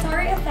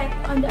inhibitory effect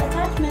on the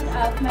attachment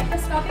of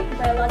microscopic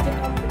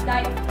biological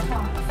diatoms.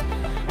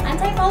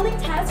 Anti-fouling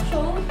tests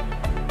showed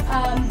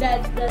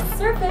that the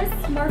surface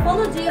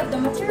morphology of the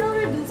material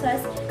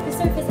reduces the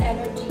surface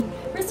energy,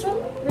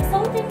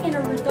 resulting in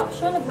a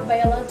reduction of the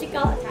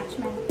biological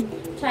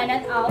attachment. China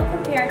et al.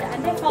 Compared the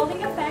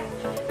anti-fouling effect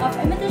of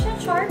imitation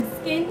shark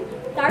skin,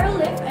 taro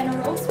leaf, and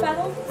rose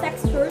petal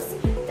textures.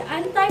 The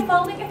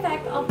anti-fouling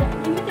effect of the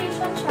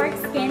imitation shark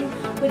skin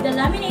with the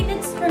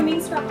laminated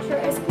streaming structure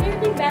is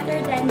clearly better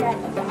than that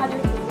of the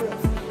other two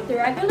groups, the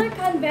regular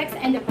convex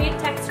and the pit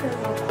texture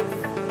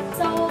models.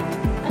 So,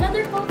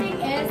 another coating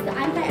is the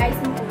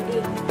anti-icing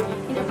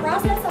coating. In the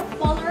process of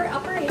polar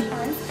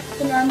operations,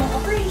 the normal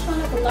operation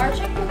of the large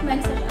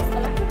equipment such as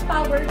electric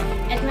power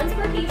and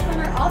transportation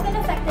are often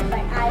affected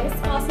by ice,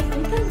 causing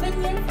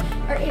inconvenience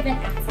or even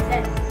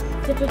accident.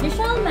 The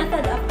traditional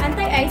method of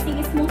anti-icing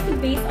is mostly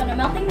based on a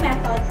melting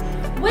method,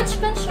 which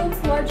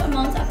consumes large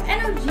amounts of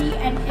energy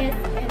and is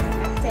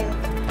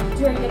ineffective.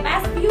 During the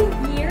past few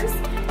years,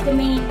 the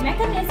main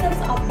mechanisms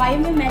of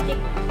biomimetic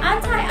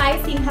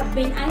anti-icing have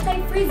been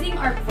anti-freezing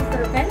or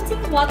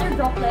preventing water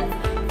droplets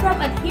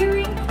from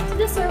adhering to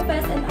the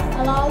surface and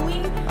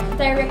allowing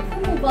direct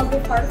removal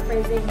before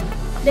freezing.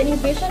 The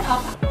inhibition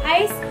of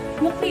ice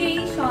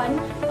nucleation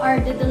or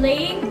the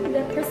delaying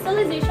the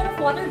crystallization of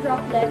water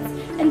droplets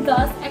and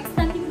thus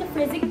extending the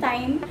freezing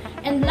time.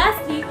 And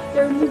lastly,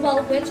 the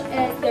removal, which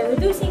is the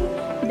reducing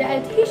the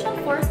adhesion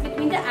force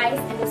between the ice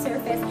and the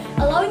surface,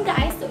 allowing the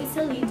ice to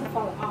easily to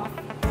fall off.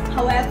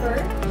 However,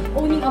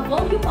 owning a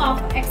volume of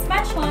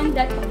expansion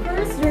that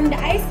occurs during the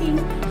icing,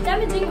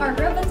 damaging or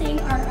riveting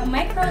or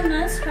micron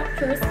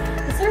nanostructures,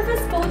 the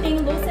surface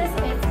coating loses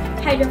its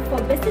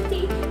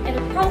hydrophobicity, and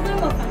the problem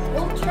of an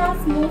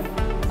ultra-smooth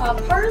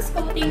porous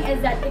coating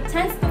is that it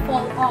tends to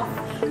fall off,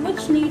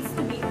 which needs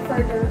to be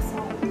further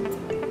solved.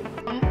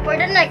 For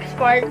the next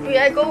part, we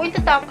are going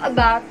to talk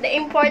about the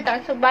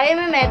importance of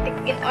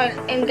biomimetic in oil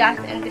and gas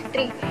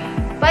industry.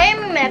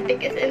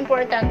 Biomimetic is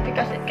important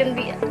because it can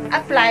be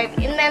applied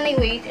in many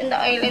ways in the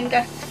oil and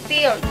gas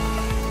field.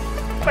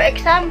 For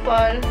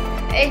example,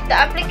 is the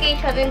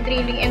application in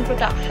drilling and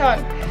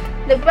production.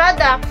 The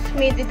products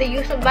made with the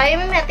use of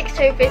biomimetic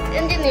surface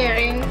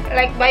engineering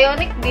like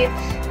bionic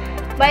bits,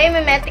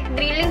 biomimetic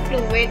drilling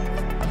fluid,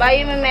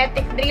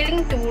 biomimetic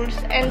drilling tools,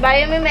 and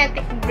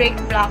biomimetic brake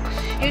blocks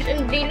used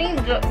in drilling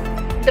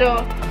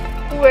draw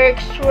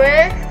works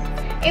were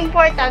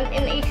important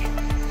in a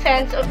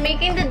sense of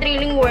making the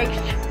drilling works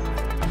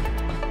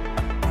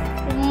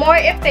more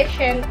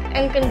efficient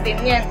and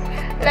convenient.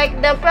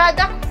 Like the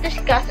products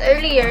discussed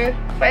earlier,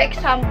 for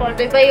example,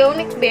 the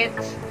bionic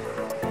bits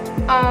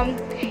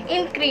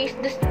increase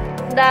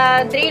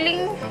the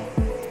drilling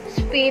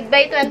speed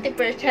by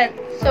 20%.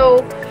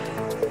 So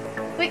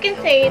we can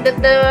say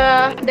that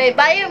the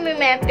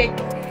biomimetic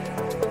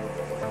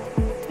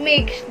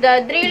makes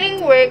the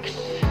drilling works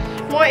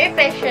more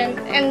efficient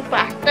and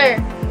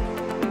faster.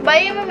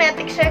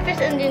 Biomimetic surface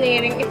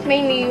engineering is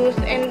mainly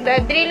used in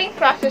the drilling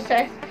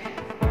processes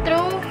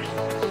through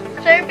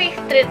surface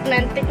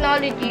treatment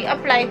technology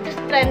applied to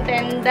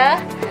strengthen the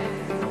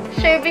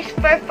surface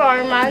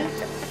performance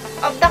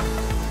of the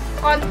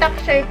contact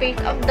surface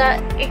of the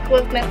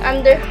equipment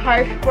under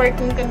harsh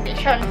working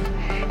conditions.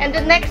 And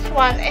the next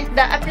one is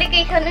the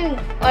application in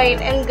oil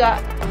and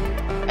gas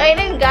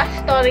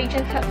storage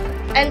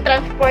and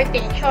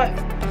transportation.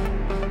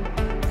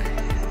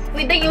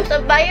 With the use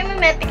of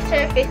biomimetic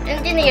surface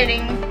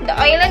engineering, the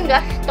oil and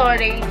gas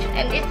storage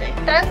and its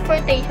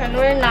transportation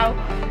were now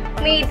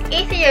made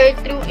easier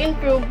through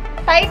improved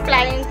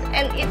pipelines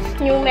and its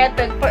new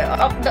method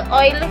of the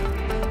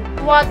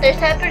oil-water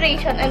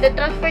separation and the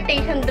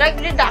transportation drag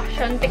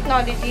reduction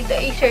technology to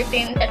a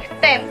certain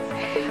extent.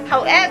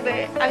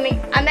 However,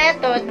 a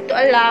method to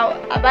allow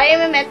a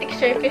biomimetic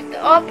surface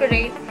to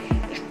operate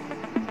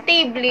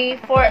stably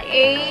for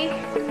a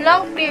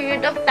long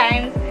period of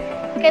time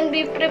can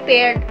be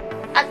prepared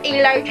at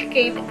a large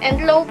scale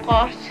and low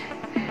cost,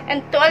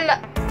 and to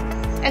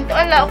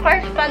allow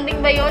corresponding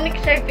bionic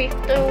surface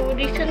to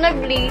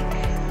reasonably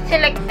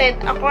selected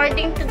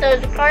according to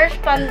the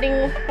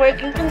corresponding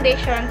working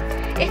conditions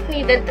is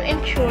needed to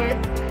ensure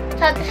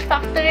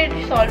satisfactory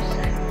results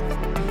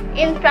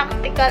in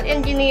practical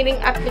engineering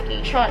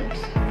applications.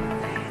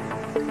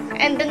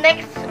 And the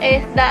next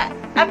is the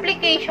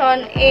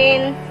application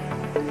in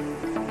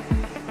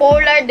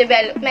polar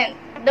development.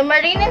 The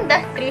marine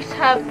industries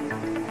have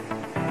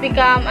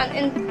become an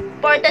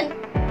important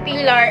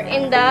pillar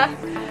in the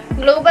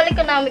global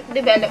economic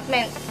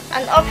development.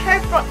 An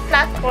offshore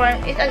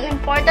platform is an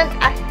important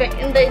aspect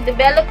in the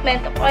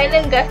development of oil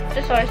and gas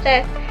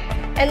resources,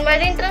 and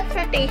marine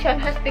transportation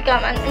has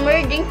become an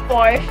emerging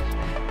force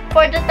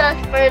for the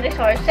transfer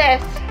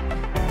resources.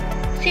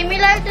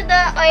 Similar to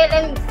the oil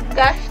and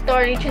gas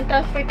storage and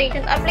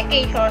transportation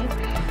application,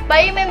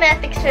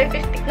 biomimetic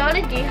surface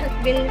technology has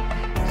been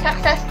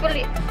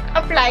successfully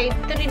applied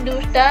to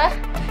reduce the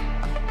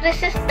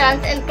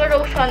resistance and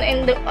corrosion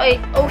in the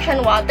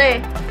ocean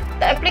water.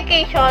 The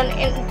application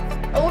in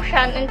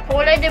ocean and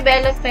polar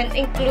development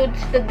includes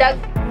the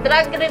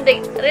drag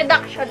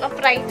reduction of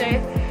riser,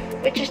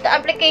 which is the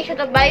application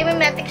of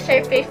biomimetic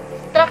surface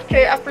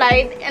structure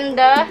applied, and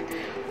the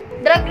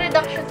drag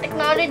reduction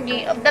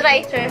technology of the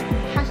riser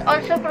has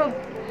also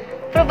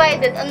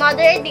provided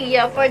another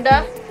idea for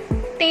the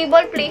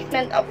stable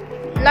placement of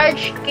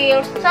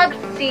large-scale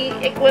subsea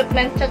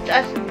equipment such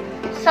as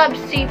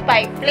subsea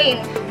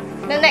pipelines.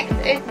 The next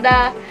is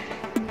the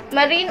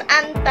marine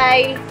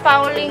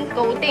anti-fouling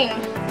coating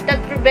that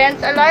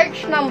prevents a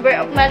large number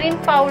of marine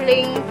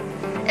fouling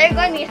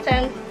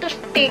organisms to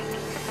stick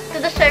to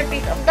the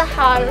surface of the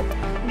hull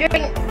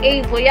during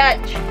a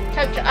voyage,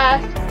 such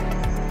as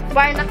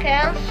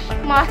barnacles,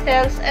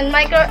 mussels, and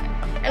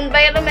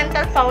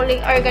micro-environmental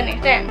fouling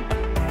organisms.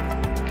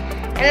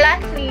 And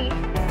lastly,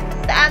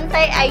 the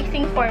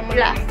anti-icing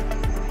formula,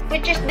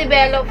 which is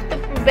developed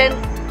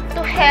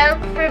to help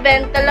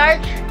prevent the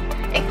large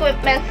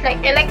equipments like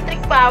electric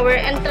power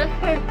and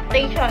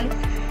transportation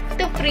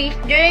to freeze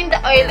during the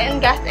oil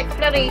and gas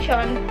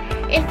exploration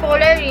in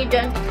polar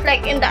regions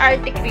like in the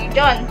Arctic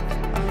region.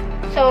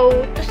 So,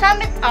 to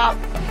sum it up,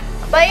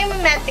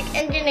 biomimetic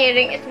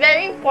engineering is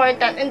very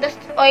important in the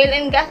oil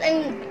and gas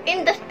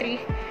industry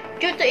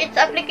due to its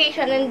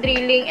application in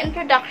drilling and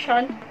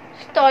production,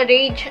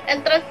 storage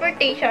and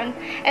transportation,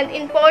 and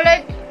in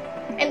polar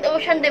and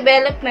ocean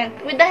development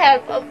with the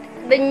help of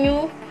the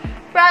new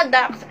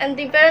products and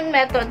different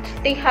methods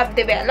they have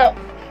developed.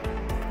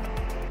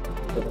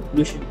 The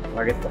conclusion of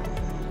our report.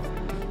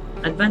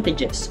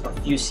 Advantages of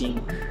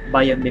using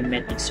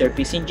biomimetic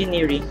surface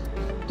engineering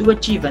to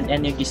achieve an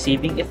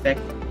energy-saving effect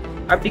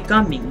are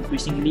becoming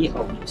increasingly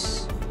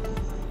obvious,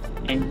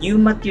 and new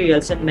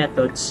materials and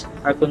methods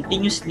are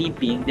continuously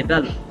being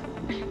developed.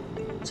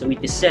 So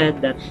it is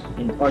said that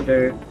in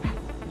order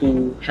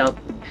to help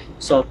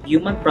solve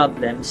human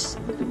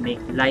problems and to make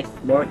life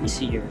more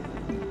easier,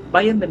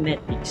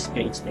 biomimetics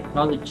creates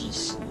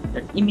technologies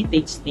that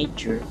imitates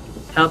nature to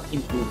help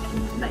improve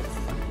human life.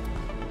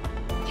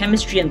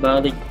 Chemistry and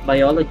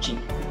biology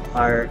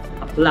are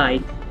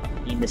applied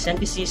in the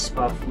synthesis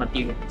of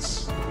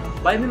materials.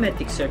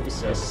 Biomimetic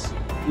surfaces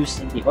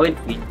used in the oil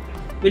field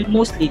will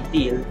mostly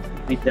deal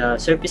with the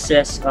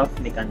surfaces of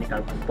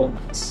mechanical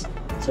components.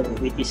 So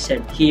it is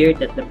said here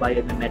that the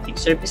biomimetic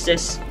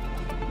surfaces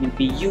will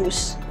be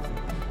used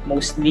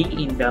mostly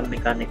in the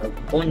mechanical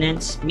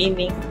components,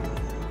 meaning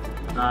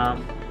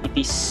it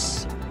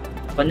is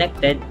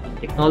connected in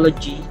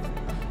technology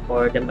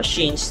or the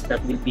machines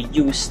that will be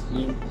used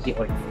in the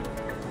oil field.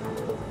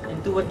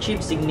 And to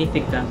achieve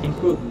significant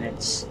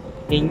improvements,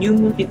 a new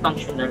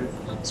multifunctional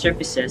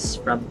surfaces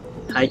from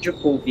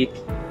hydrophobic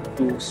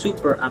to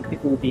super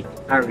amphibic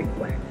are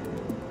required.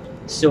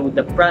 So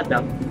the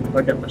product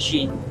or the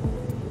machine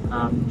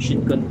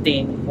should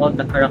contain all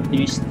the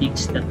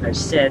characteristics that are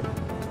said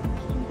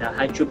in the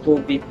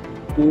hydrophobic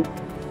to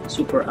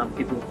super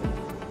amphibic,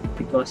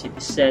 because it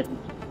is said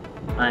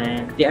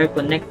and they are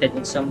connected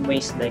in some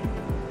ways, like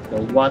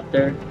the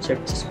water,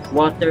 surfaces of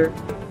water,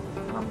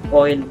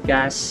 oil,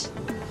 gas,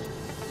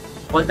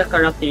 all the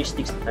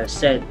characteristics that are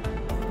said,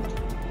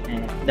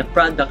 and the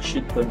product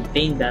should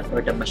contain that,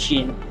 or the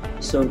machine,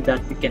 so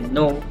that we can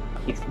know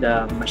if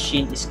the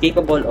machine is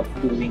capable of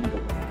doing the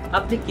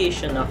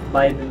application of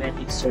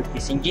biomimetic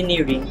surface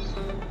engineering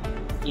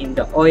in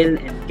the oil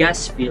and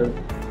gas field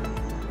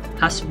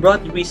has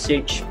broad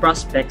research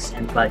prospects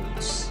and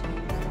values,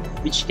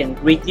 which can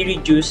greatly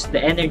reduce the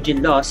energy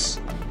loss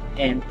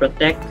and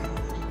protect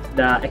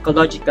the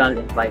ecological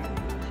environment.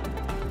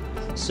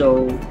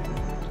 So,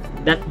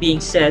 that being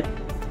said,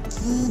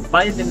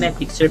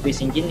 biomimetic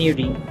surface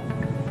engineering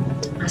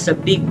has a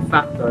big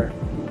factor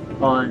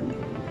on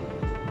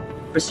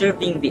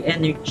preserving the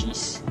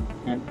energies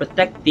and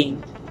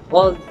protecting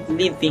all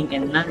living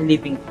and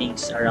non-living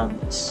things around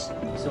us.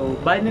 So,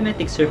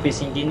 biomimetic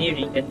surface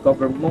engineering can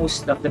cover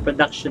most of the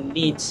production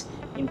needs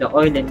in the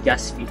oil and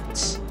gas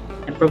fields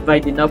and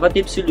provide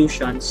innovative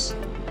solutions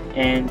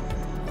and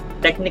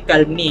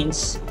technical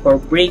means for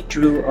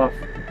breakthrough of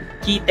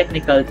key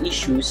technical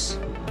issues,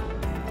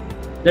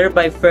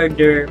 thereby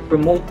further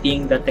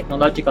promoting the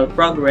technological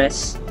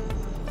progress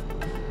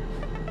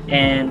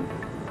and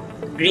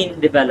green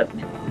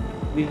development.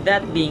 With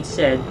that being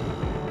said,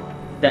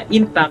 the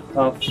impact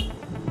of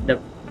the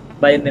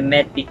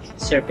biomimetic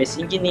surface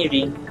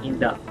engineering in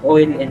the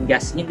oil and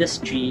gas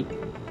industry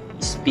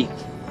is big,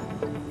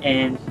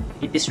 and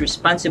it is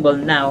responsible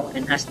now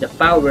and has the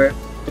power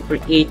to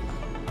create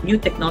new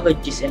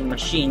technologies and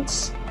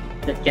machines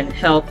that can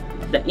help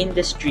the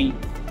industry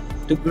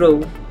to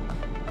grow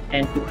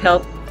and to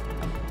help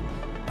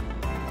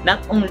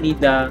not only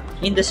the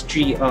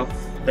industry of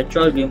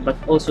petroleum but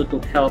also to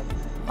help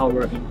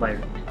our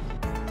environment.